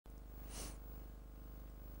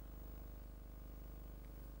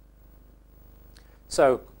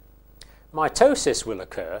So mitosis will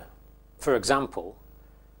occur, for example,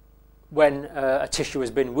 when a tissue has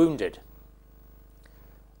been wounded.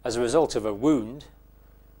 As a result of a wound,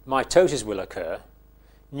 mitosis will occur.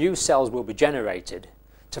 New cells will be generated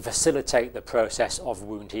to facilitate the process of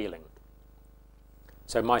wound healing.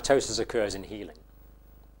 So mitosis occurs in healing.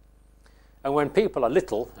 And when people are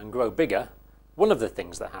little and grow bigger, one of the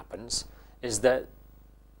things that happens is that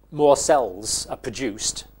more cells are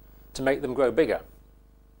produced to make them grow bigger.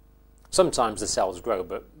 Sometimes the cells grow,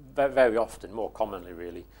 but very often, more commonly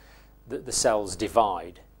really, the cells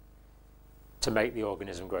divide to make the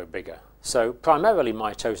organism grow bigger. So primarily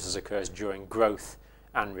mitosis occurs during growth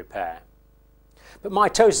and repair. But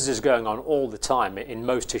mitosis is going on all the time in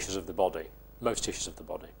most tissues of the body.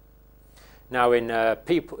 Now in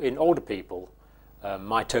older people,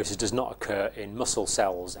 mitosis does not occur in muscle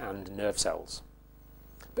cells and nerve cells.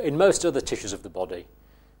 But in most other tissues of the body,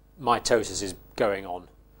 mitosis is going on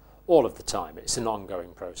all of the time. It's an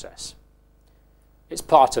ongoing process. It's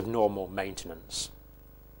part of normal maintenance.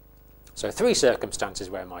 So 3 circumstances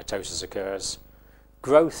where mitosis occurs: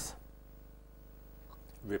 growth,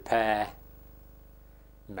 repair,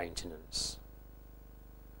 maintenance.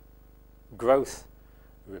 Growth,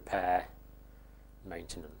 repair,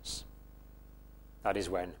 maintenance. That is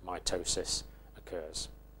when mitosis occurs.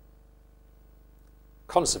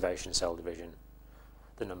 Conservation cell division,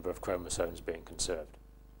 the number of chromosomes being conserved.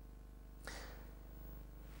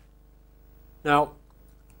 Now,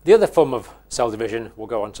 the other form of cell division we'll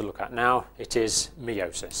go on to look at now, it is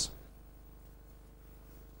meiosis.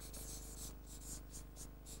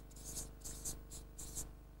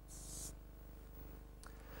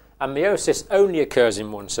 And meiosis only occurs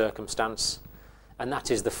in one circumstance, and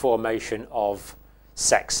that is the formation of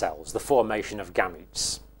sex cells, the formation of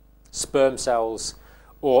gametes, sperm cells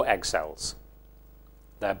or egg cells.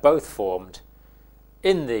 They're both formed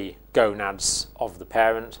in the gonads of the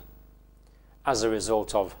parent as a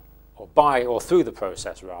result of, or by or through the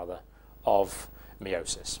process rather, of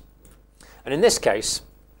meiosis. And in this case,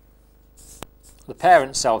 the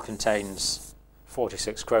parent cell contains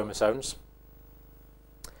 46 chromosomes,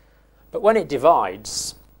 but when it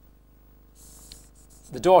divides,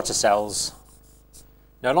 the daughter cells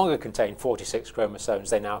no longer contain 46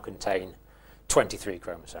 chromosomes, they now contain 23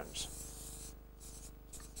 chromosomes.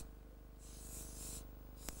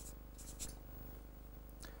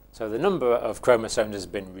 So the number of chromosomes has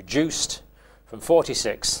been reduced from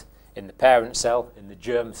 46 in the parent cell, in the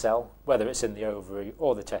germ cell, whether it's in the ovary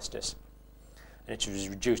or the testis. And it is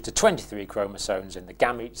reduced to 23 chromosomes in the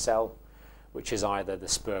gamete cell, which is either the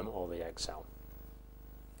sperm or the egg cell.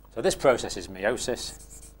 So this process is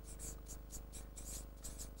meiosis.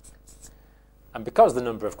 And because the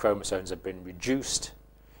number of chromosomes have been reduced,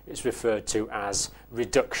 it's referred to as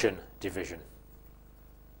reduction division.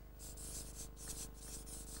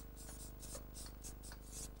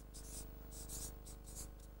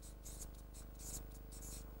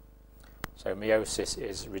 So meiosis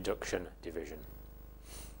is reduction division.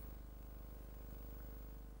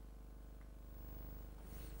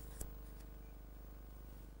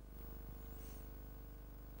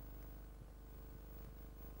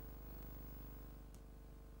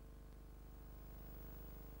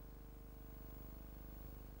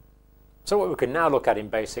 So what we can now look at in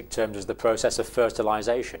basic terms is the process of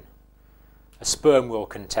fertilization. A sperm will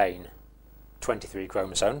contain 23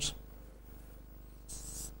 chromosomes.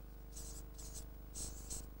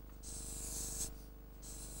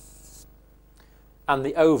 And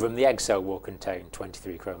the ovum, the egg cell, will contain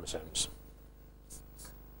 23 chromosomes.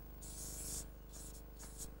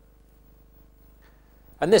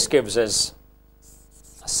 And this gives us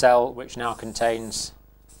a cell which now contains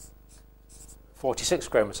 46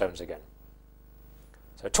 chromosomes again.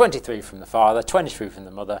 So 23 from the father, 23 from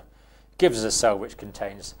the mother, gives us a cell which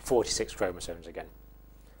contains 46 chromosomes again.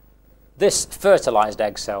 This fertilized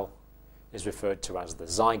egg cell is referred to as the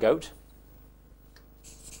zygote.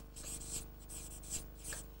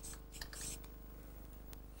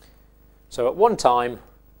 So at one time,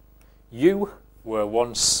 you were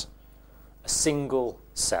once a single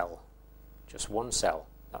cell, just one cell.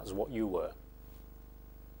 That was what you were.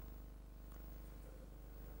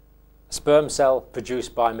 A sperm cell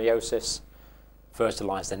produced by meiosis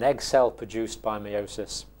fertilized an egg cell produced by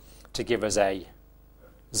meiosis to give us a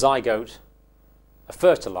zygote, a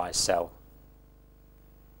fertilized cell.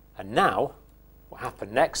 And now, what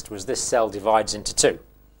happened next was this cell divides into two.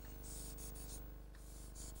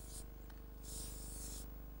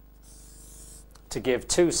 To give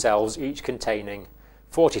two cells, each containing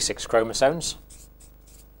 46 chromosomes.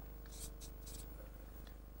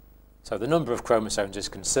 So the number of chromosomes is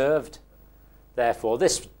conserved. Therefore,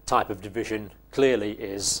 this type of division clearly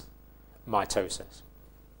is mitosis.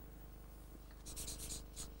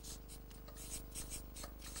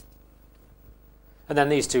 And then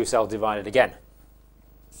these two cells divided again.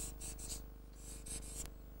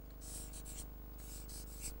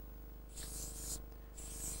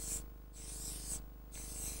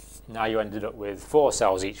 Now you ended up with 4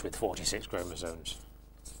 cells each with 46 chromosomes.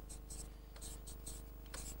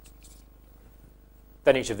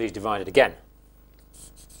 Then each of these divided again.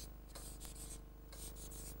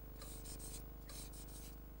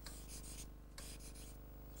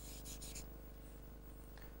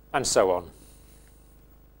 And so on.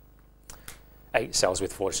 8 cells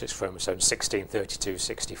with 46 chromosomes, 16, 32,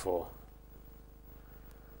 64,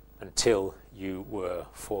 until you were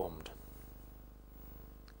formed.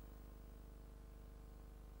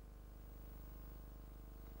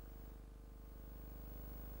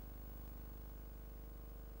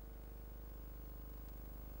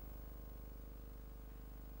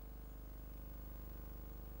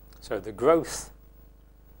 So the growth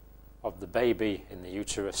of the baby in the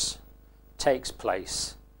uterus takes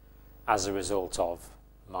place as a result of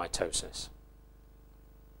mitosis.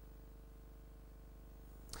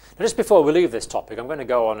 Now, just before we leave this topic, I'm going to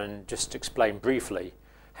go on and just explain briefly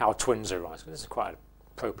how twins arise. This is quite an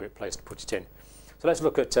appropriate place to put it in. So let's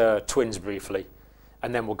look at twins briefly,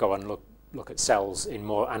 and then we'll go on and look at cells in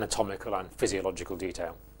more anatomical and physiological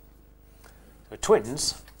detail. So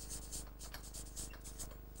twins,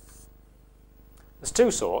 there's 2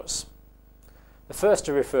 sorts. The first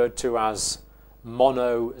are referred to as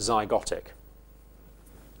monozygotic.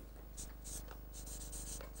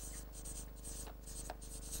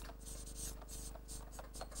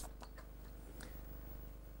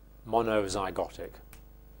 Monozygotic.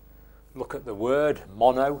 Look at the word.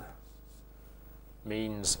 Mono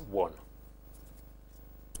means one.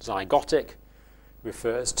 Zygotic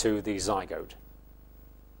refers to the zygote.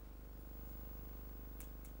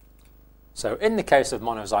 So in the case of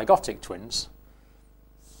monozygotic twins,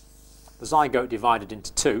 the zygote divided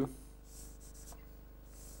into 2,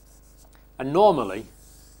 and normally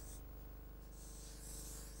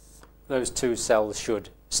those 2 cells should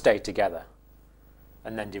stay together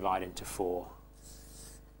and then divide into 4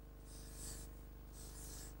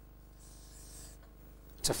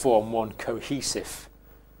 to form one cohesive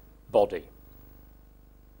body.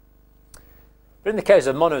 But in the case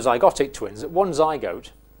of monozygotic twins, one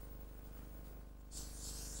zygote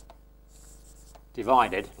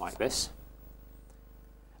divided like this,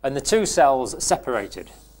 and the 2 cells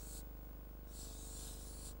separated,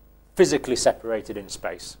 physically separated in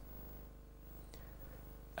space.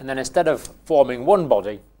 And then instead of forming one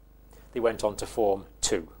body, they went on to form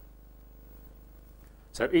 2.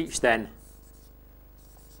 So each then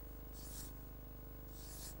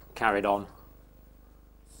carried on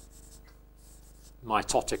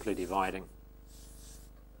mitotically dividing.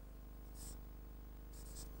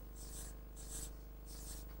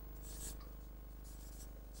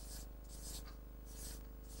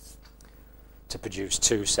 To produce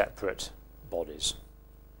 2 separate bodies.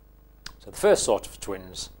 So the first sort of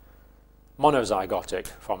twins, monozygotic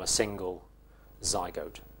from a single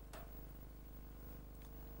zygote.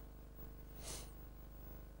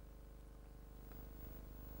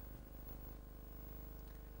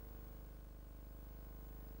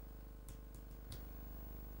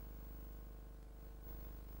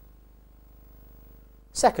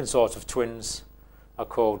 Second sort of twins are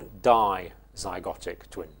called dizygotic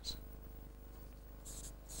twins.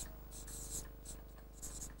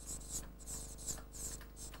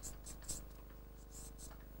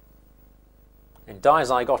 In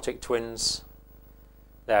dizygotic twins,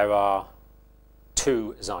 there are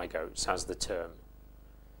 2 zygotes, as the term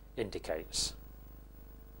indicates.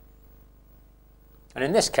 And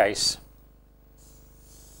in this case,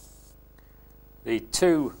 the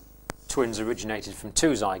 2 twins originated from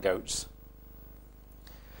 2 zygotes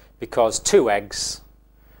because 2 eggs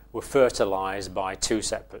were fertilized by 2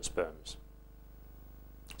 separate sperms.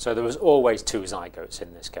 So there was always 2 zygotes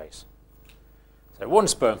in this case. So one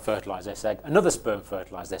sperm fertilized this egg, another sperm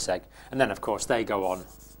fertilized this egg, and then of course they go on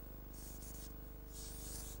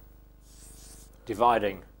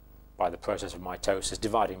dividing by the process of mitosis,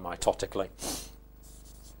 dividing mitotically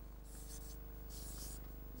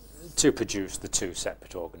to produce the 2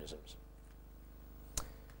 separate organisms.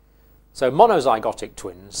 So monozygotic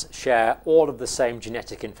twins share all of the same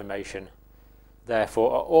genetic information,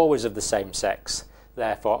 therefore are always of the same sex,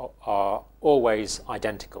 therefore are always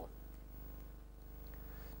identical.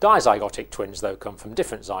 Dizygotic twins, though, come from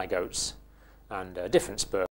different zygotes and different sperm.